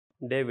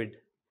David.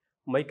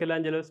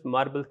 Michelangelo's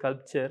marble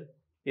sculpture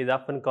is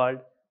often called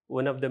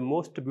one of the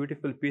most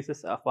beautiful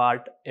pieces of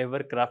art ever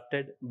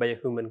crafted by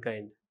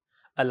humankind.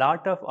 A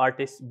lot of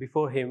artists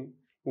before him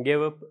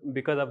gave up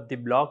because of the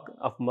block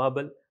of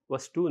marble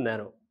was too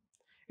narrow.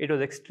 It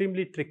was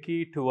extremely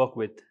tricky to work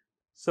with.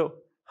 So,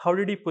 how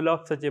did he pull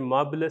off such a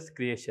marvelous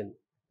creation?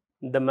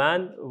 The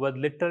man was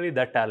literally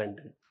that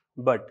talented.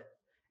 But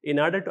in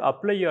order to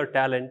apply your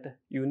talent,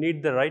 you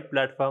need the right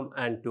platform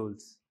and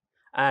tools.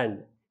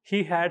 And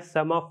he had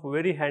some of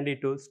very handy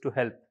tools to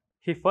help.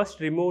 He first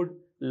removed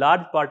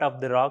large part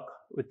of the rock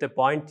with a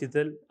point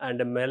chisel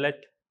and a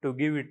mallet to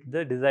give it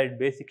the desired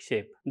basic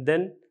shape.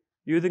 Then,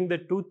 using the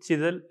tooth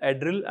chisel, a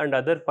drill and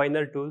other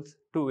finer tools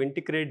to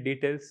integrate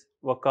details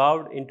were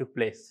carved into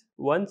place.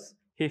 Once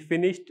he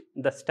finished,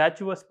 the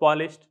statue was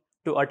polished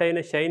to attain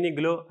a shiny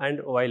glow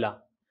and voila.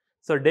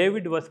 So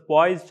David was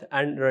poised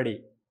and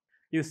ready.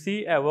 You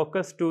see, a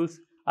worker's tools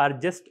are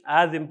just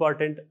as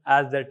important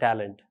as their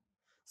talent.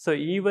 So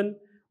even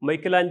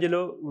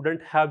Michelangelo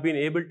wouldn't have been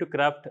able to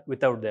craft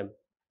without them.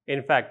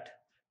 In fact,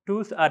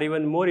 tools are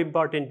even more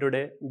important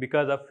today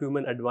because of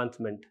human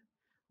advancement.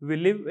 We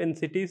live in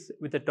cities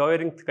with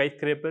towering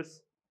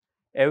skyscrapers.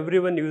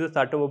 Everyone uses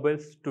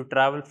automobiles to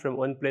travel from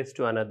one place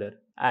to another,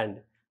 and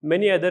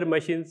many other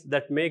machines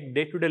that make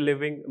day to day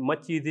living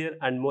much easier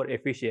and more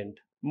efficient.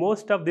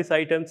 Most of these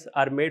items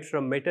are made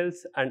from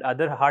metals and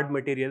other hard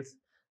materials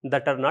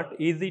that are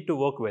not easy to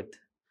work with.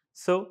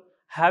 So,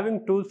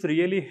 having tools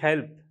really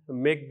help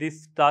make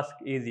this task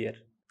easier.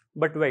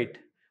 But wait,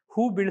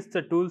 who builds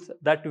the tools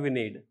that we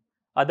need?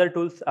 Other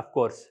tools, of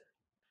course.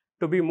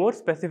 To be more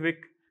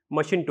specific,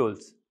 machine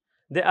tools.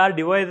 They are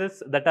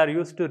devices that are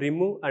used to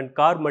remove and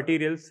carve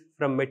materials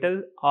from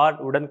metal or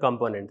wooden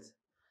components.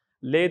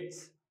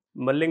 Lathes,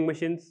 milling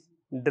machines,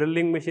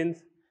 drilling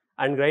machines,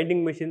 and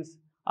grinding machines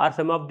are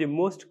some of the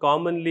most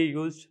commonly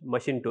used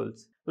machine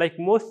tools. Like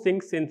most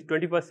things in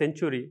 21st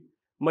century,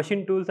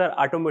 machine tools are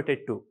automated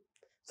too.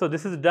 So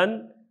this is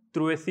done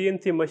through a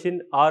CNC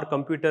machine or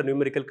computer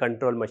numerical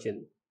control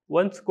machine.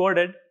 Once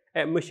coded,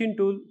 a machine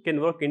tool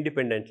can work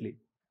independently,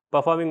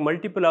 performing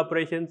multiple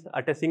operations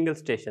at a single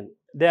station.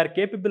 They are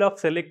capable of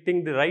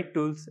selecting the right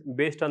tools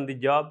based on the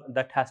job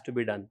that has to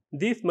be done.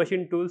 These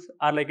machine tools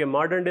are like a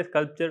modern day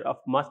sculpture of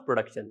mass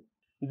production.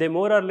 They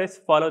more or less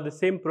follow the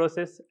same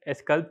process a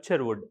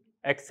sculpture would,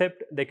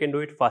 except they can do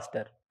it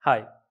faster.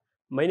 Hi,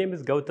 my name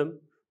is Gautam,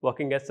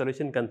 working as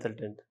solution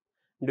consultant.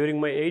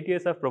 During my 8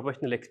 years of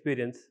professional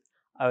experience,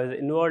 I was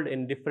involved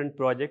in different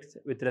projects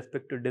with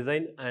respect to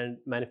design and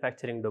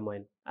manufacturing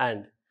domain.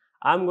 And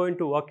I'm going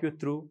to walk you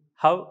through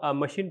how a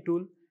machine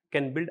tool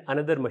can build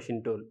another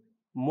machine tool.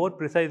 More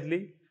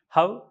precisely,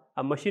 how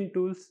a machine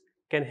tools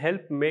can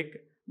help make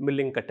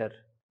milling cutter.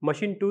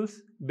 Machine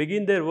tools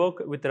begin their work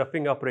with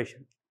roughing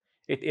operation.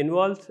 It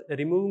involves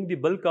removing the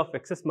bulk of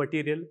excess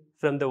material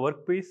from the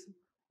workpiece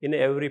in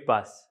every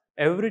pass.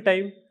 Every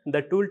time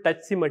the tool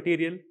touches the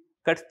material,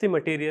 cuts the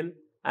material,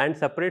 and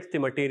separates the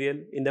material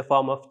in the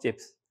form of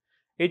chips,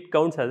 it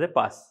counts as a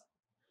pass.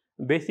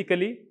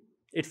 Basically,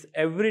 it's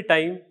every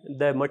time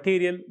the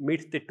material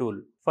meets the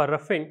tool. For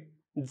roughing,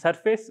 the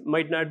surface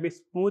might not be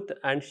smooth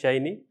and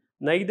shiny,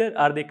 neither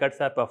are the cuts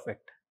are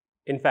perfect.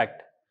 In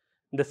fact,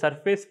 the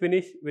surface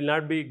finish will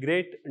not be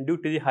great due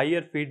to the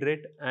higher feed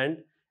rate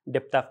and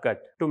depth of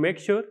cut. To make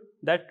sure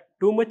that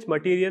too much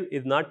material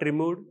is not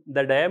removed,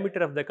 the diameter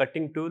of the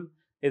cutting tool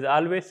is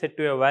always set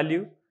to a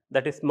value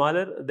that is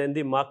smaller than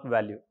the marked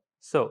value.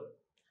 So,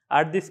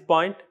 at this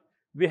point,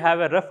 we have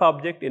a rough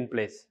object in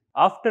place.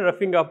 After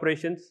roughing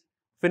operations,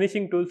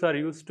 finishing tools are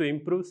used to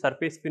improve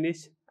surface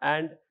finish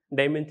and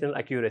dimensional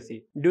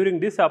accuracy. During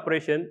this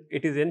operation,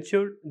 it is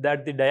ensured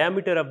that the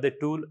diameter of the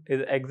tool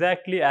is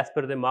exactly as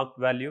per the marked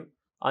value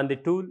on the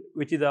tool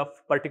which is of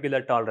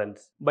particular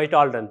tolerance. By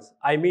tolerance,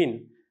 I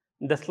mean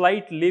the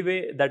slight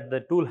leeway that the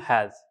tool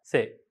has.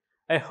 Say,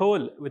 a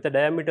hole with a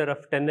diameter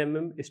of 10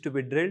 mm is to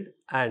be drilled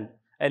and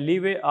a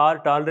leeway or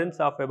tolerance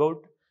of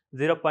about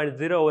 0.01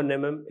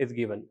 mm is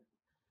given.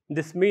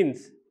 This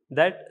means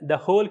that the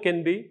hole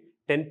can be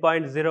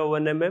 10.01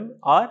 mm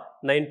or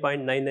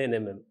 9.99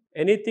 mm.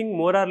 Anything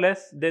more or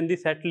less than the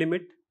set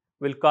limit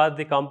will cause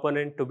the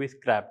component to be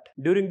scrapped.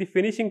 During the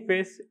finishing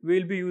phase, we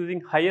will be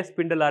using higher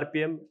spindle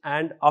RPM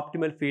and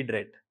optimal feed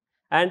rate,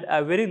 and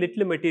a very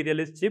little material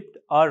is chipped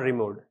or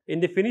removed.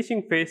 In the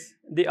finishing phase,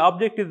 the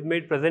object is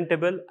made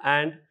presentable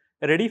and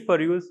ready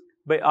for use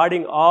by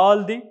adding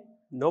all the,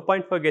 no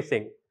point for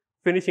guessing,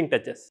 finishing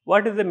touches.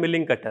 What is a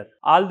milling cutter?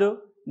 Although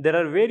there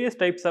are various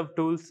types of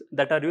tools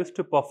that are used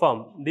to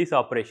perform these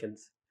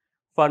operations,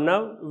 for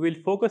now, we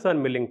will focus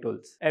on milling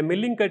tools. A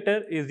milling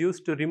cutter is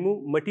used to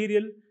remove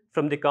material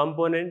from the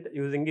component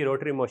using the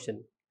rotary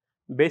motion.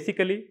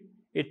 Basically,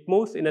 it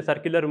moves in a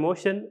circular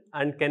motion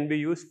and can be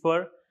used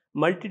for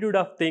multitude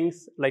of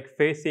things like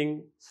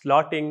facing,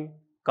 slotting,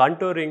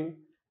 contouring,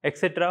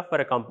 etc. for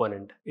a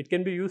component. It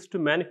can be used to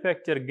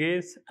manufacture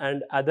gears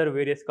and other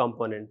various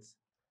components.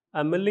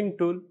 A milling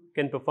tool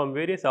can perform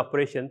various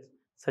operations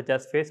such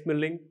as face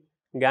milling,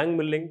 gang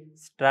milling,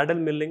 straddle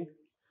milling,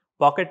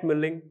 pocket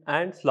milling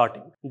and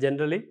slotting.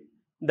 Generally,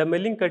 The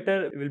milling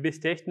cutter will be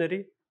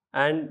stationary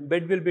and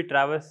bed will be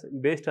traversed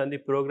based on the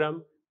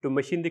program to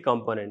machine the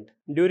component.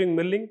 During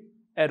milling,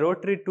 a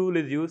rotary tool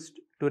is used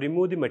to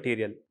remove the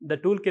material. The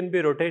tool can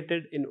be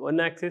rotated in one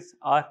axis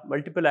or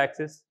multiple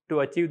axes to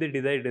achieve the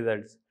desired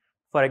results.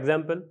 For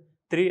example,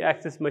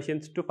 3-axis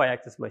machines to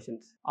 5-axis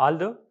machines.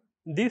 Although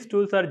these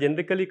tools are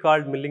generically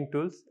called milling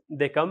tools,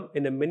 they come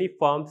in many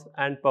forms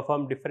and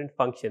perform different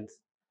functions.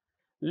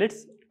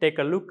 Let's take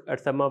a look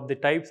at some of the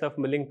types of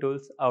milling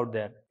tools out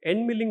there.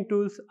 End milling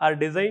tools are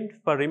designed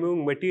for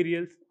removing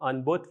materials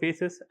on both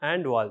faces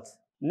and walls.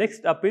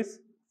 Next up is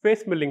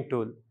face milling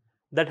tool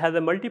that has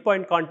a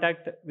multi-point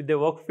contact with the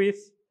workpiece.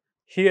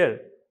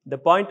 Here, the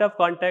point of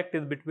contact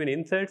is between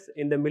inserts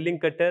in the milling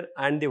cutter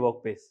and the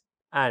workpiece,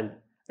 and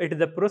it is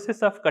the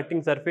process of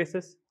cutting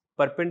surfaces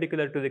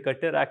perpendicular to the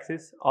cutter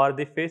axis or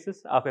the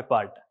faces of a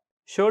part.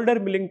 Shoulder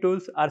milling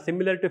tools are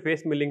similar to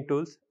face milling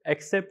tools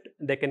except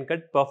they can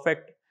cut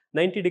perfect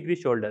 90-degree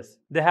shoulders.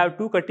 They have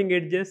two cutting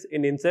edges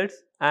in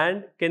inserts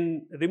and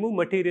can remove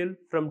material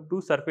from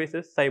two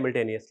surfaces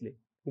simultaneously.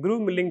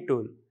 Groove milling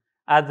tool,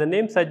 as the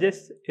name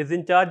suggests, is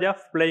in charge of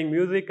playing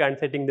music and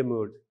setting the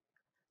mood.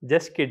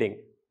 Just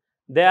kidding.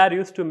 They are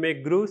used to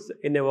make grooves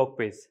in a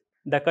workpiece.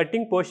 The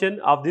cutting portion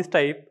of this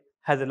type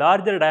has a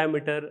larger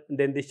diameter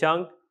than the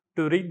shank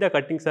to reach the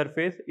cutting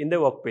surface in the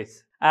workpiece.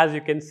 As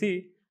you can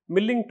see,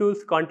 milling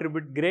tools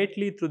contribute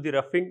greatly through the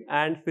roughing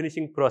and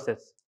finishing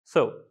process.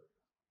 So,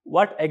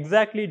 what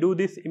exactly do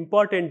these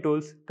important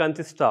tools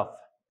consist of?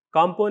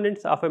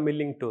 Components of a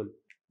milling tool.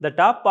 The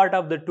top part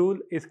of the tool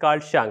is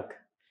called shank.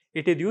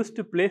 It is used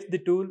to place the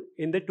tool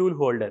in the tool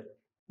holder.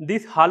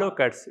 These hollow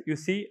cuts you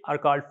see are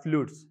called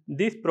flutes.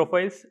 These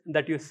profiles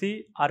that you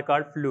see are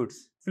called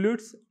flutes.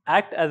 Flutes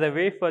act as a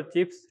way for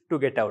chips to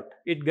get out.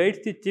 It guides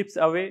the chips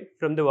away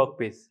from the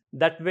workpiece.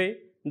 That way,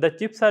 the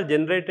chips are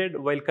generated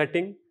while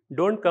cutting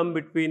don't come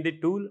between the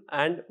tool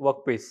and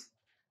workpiece,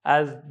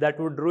 as that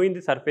would ruin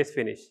the surface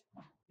finish.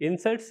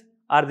 Inserts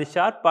are the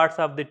sharp parts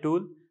of the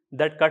tool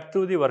that cut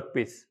through the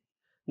workpiece.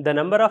 The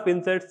number of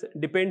inserts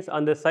depends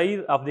on the size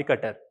of the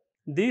cutter.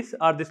 These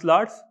are the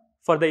slots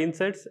for the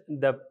inserts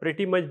that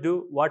pretty much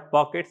do what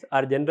pockets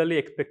are generally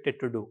expected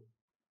to do.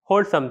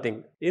 Hold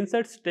something.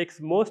 Inserts takes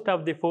most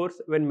of the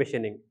force when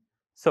machining.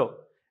 So,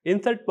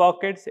 insert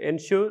pockets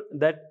ensure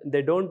that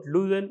they don't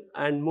loosen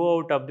and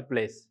move out of the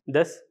place,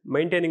 thus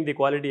maintaining the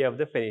quality of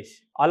the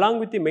finish. Along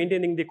with the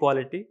maintaining the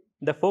quality,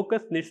 the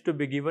focus needs to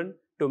be given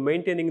to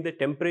maintaining the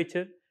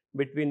temperature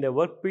between the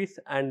workpiece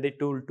and the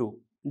tool too.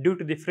 Due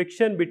to the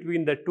friction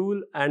between the tool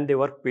and the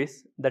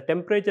workpiece, the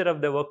temperature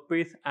of the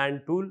workpiece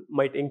and tool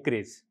might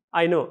increase.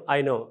 I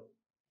know.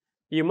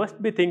 You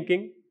must be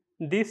thinking,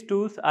 these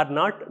tools are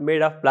not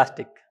made of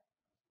plastic.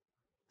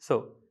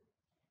 So,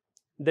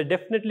 they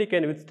definitely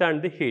can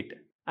withstand the heat.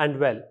 And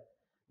well,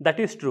 that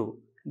is true.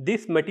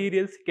 These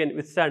materials can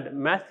withstand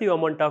massive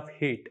amount of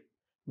heat.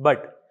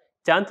 But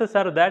chances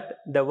are that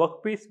the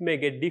workpiece may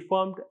get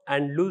deformed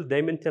and lose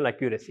dimensional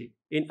accuracy.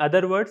 In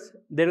other words,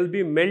 there will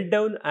be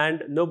meltdown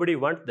and nobody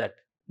wants that.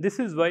 This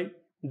is why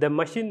the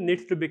machine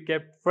needs to be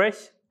kept fresh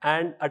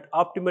and at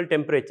optimal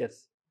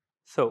temperatures.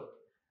 So,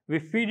 we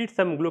feed it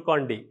some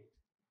Glucon-D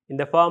in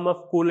the form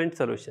of coolant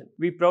solution.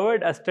 We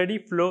provide a steady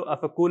flow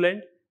of a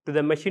coolant to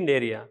the machined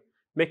area,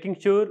 making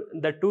sure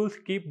the tools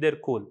keep their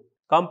cool.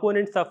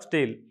 Components of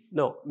steel,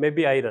 no,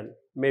 maybe iron,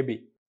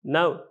 maybe.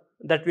 Now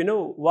that we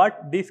know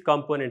what these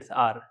components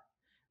are,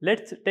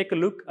 let's take a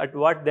look at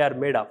what they are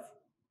made of.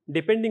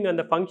 Depending on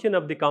the function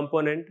of the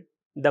component,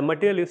 the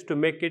material used to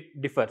make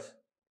it differs.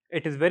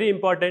 It is very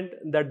important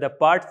that the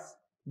parts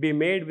be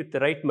made with the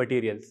right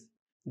materials.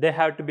 They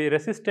have to be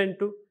resistant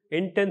to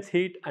intense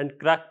heat and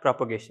crack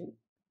propagation,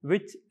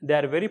 which they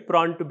are very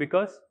prone to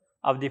because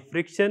of the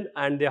friction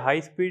and the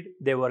high speed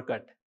they work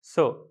at.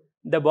 So,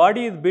 the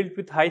body is built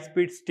with high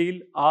speed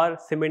steel or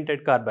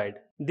cemented carbide.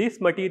 These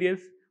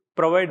materials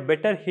provide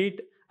better heat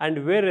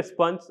and wear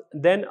response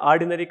than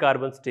ordinary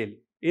carbon steel.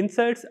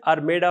 Inserts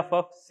are made up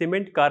of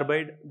cement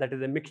carbide, that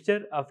is a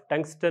mixture of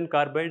tungsten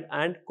carbide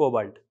and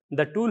cobalt.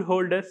 The tool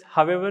holders,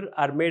 however,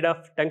 are made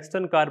of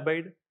tungsten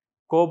carbide,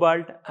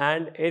 cobalt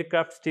and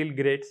aircraft steel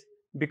grades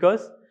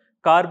because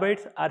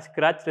carbides are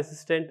scratch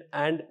resistant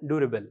and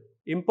durable.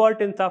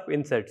 Importance of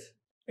inserts.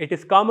 It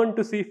is common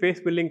to see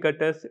face milling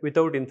cutters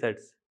without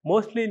inserts,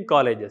 mostly in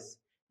colleges,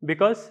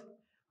 because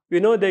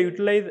they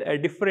utilize a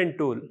different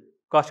tool,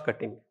 cost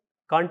cutting.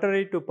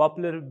 Contrary to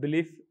popular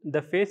belief,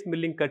 the face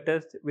milling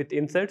cutters with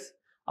inserts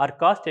are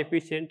cost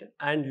efficient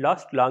and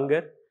last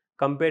longer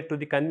compared to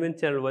the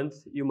conventional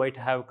ones you might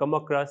have come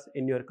across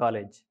in your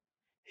college.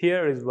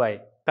 Here is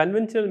why.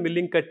 Conventional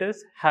milling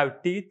cutters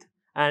have teeth,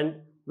 and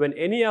when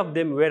any of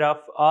them wear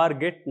off or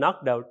get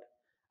knocked out,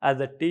 as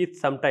the teeth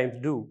sometimes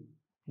do,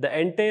 the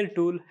entire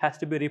tool has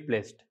to be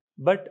replaced.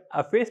 But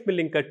a face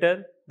milling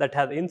cutter that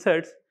has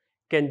inserts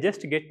can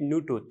just get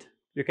new tooth.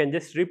 You can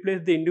just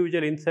replace the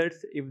individual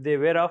inserts if they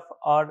wear off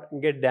or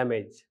get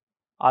damaged.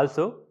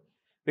 Also,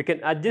 we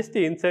can adjust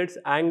the inserts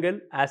angle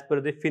as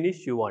per the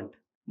finish you want.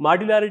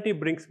 Modularity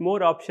brings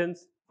more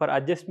options for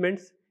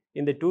adjustments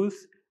in the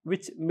tools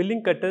which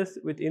milling cutters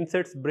with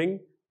inserts bring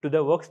to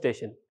the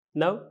workstation.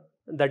 Now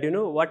that you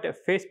know what a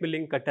face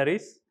milling cutter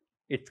is,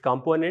 its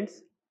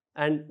components,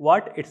 and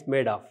what it's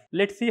made of,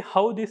 let's see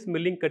how these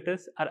milling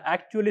cutters are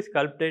actually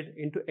sculpted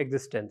into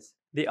existence.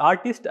 The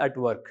artist at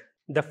work.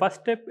 The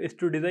first step is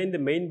to design the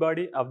main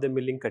body of the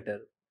milling cutter.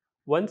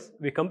 Once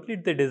we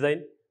complete the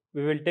design,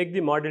 we will take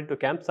the model to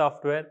CAM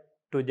software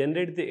to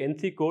generate the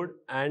NC code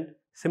and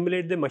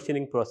simulate the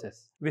machining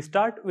process. We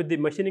start with the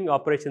machining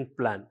operations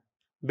plan.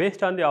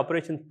 Based on the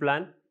operations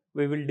plan,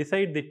 we will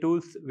decide the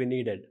tools we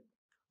needed.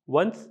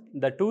 Once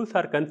the tools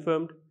are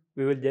confirmed,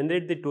 we will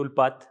generate the tool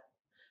path.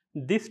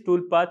 This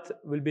tool path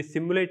will be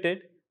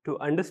simulated to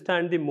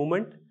understand the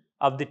movement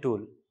of the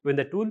tool. When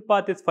the tool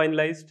path is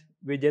finalized,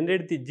 we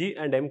generate the G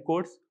and M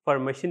codes for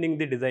machining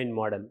the design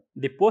model.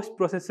 The post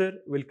processor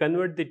will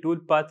convert the tool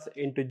paths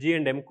into G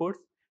and M codes,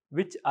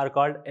 which are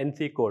called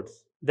NC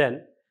codes.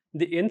 Then,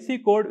 the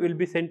NC code will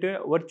be sent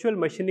to a virtual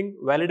machining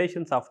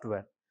validation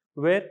software,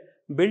 where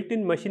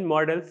built-in machine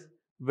models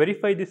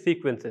verify the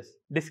sequences.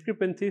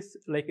 Discrepancies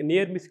like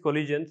near-miss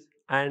collisions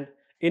and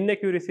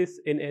inaccuracies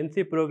in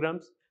NC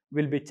programs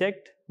will be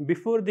checked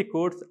before the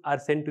codes are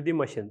sent to the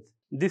machines.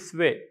 This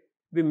way,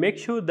 we make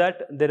sure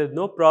that there is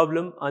no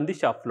problem on the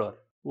shop floor.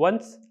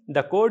 Once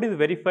the code is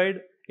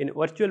verified in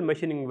virtual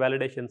machining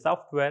validation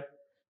software,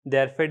 they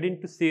are fed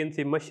into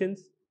CNC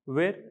machines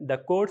where the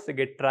codes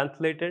get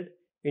translated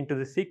into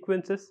the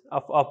sequences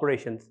of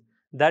operations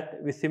that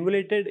we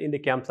simulated in the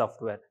CAM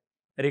software.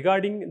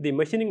 Regarding the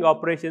machining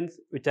operations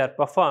which are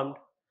performed,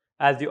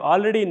 as you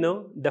already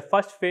know, the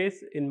first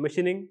phase in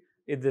machining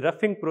is the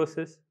roughing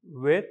process,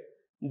 where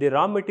the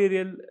raw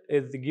material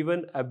is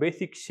given a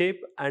basic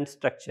shape and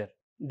structure.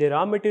 The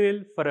raw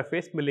material for a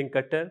face milling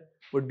cutter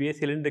would be a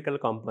cylindrical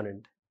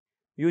component,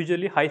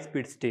 usually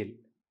high-speed steel.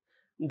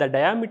 The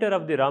diameter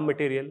of the raw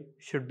material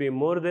should be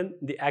more than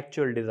the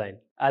actual design.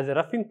 As a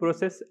roughing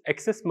process,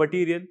 excess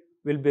material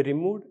will be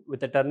removed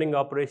with a turning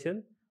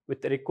operation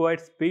with required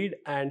speed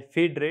and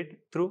feed rate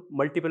through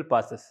multiple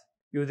passes.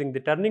 Using the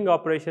turning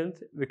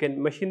operations, we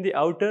can machine the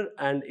outer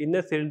and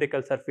inner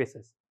cylindrical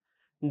surfaces.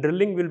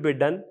 Drilling will be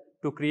done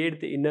to create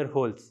the inner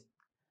holes.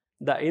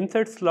 The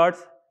insert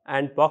slots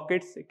and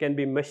pockets can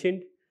be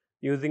machined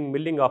using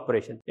milling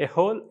operation. A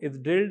hole is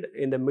drilled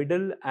in the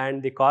middle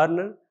and the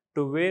corner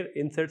to where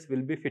inserts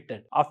will be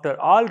fitted. After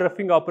all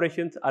roughing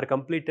operations are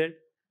completed,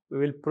 we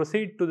will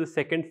proceed to the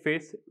second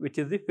phase, which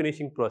is the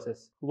finishing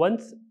process.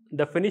 Once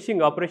the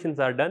finishing operations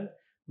are done,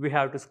 we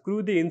have to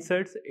screw the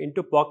inserts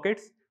into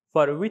pockets,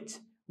 for which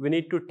we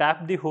need to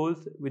tap the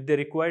holes with the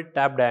required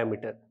tap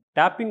diameter.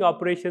 Tapping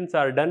operations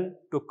are done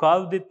to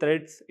carve the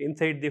threads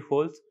inside the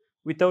holes,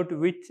 without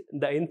which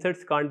the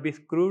inserts can't be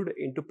screwed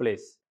into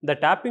place. The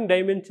tapping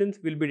dimensions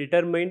will be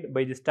determined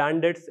by the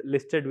standards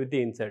listed with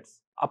the inserts.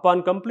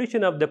 Upon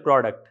completion of the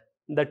product,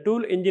 the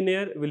tool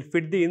engineer will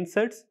fit the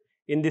inserts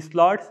in the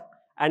slots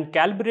and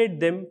calibrate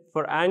them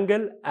for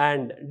angle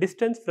and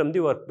distance from the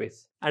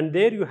workpiece. And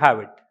there you have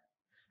it,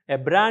 a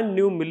brand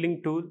new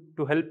milling tool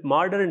to help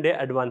modern day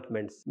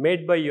advancements,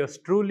 made by yours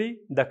truly,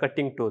 the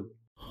cutting tool.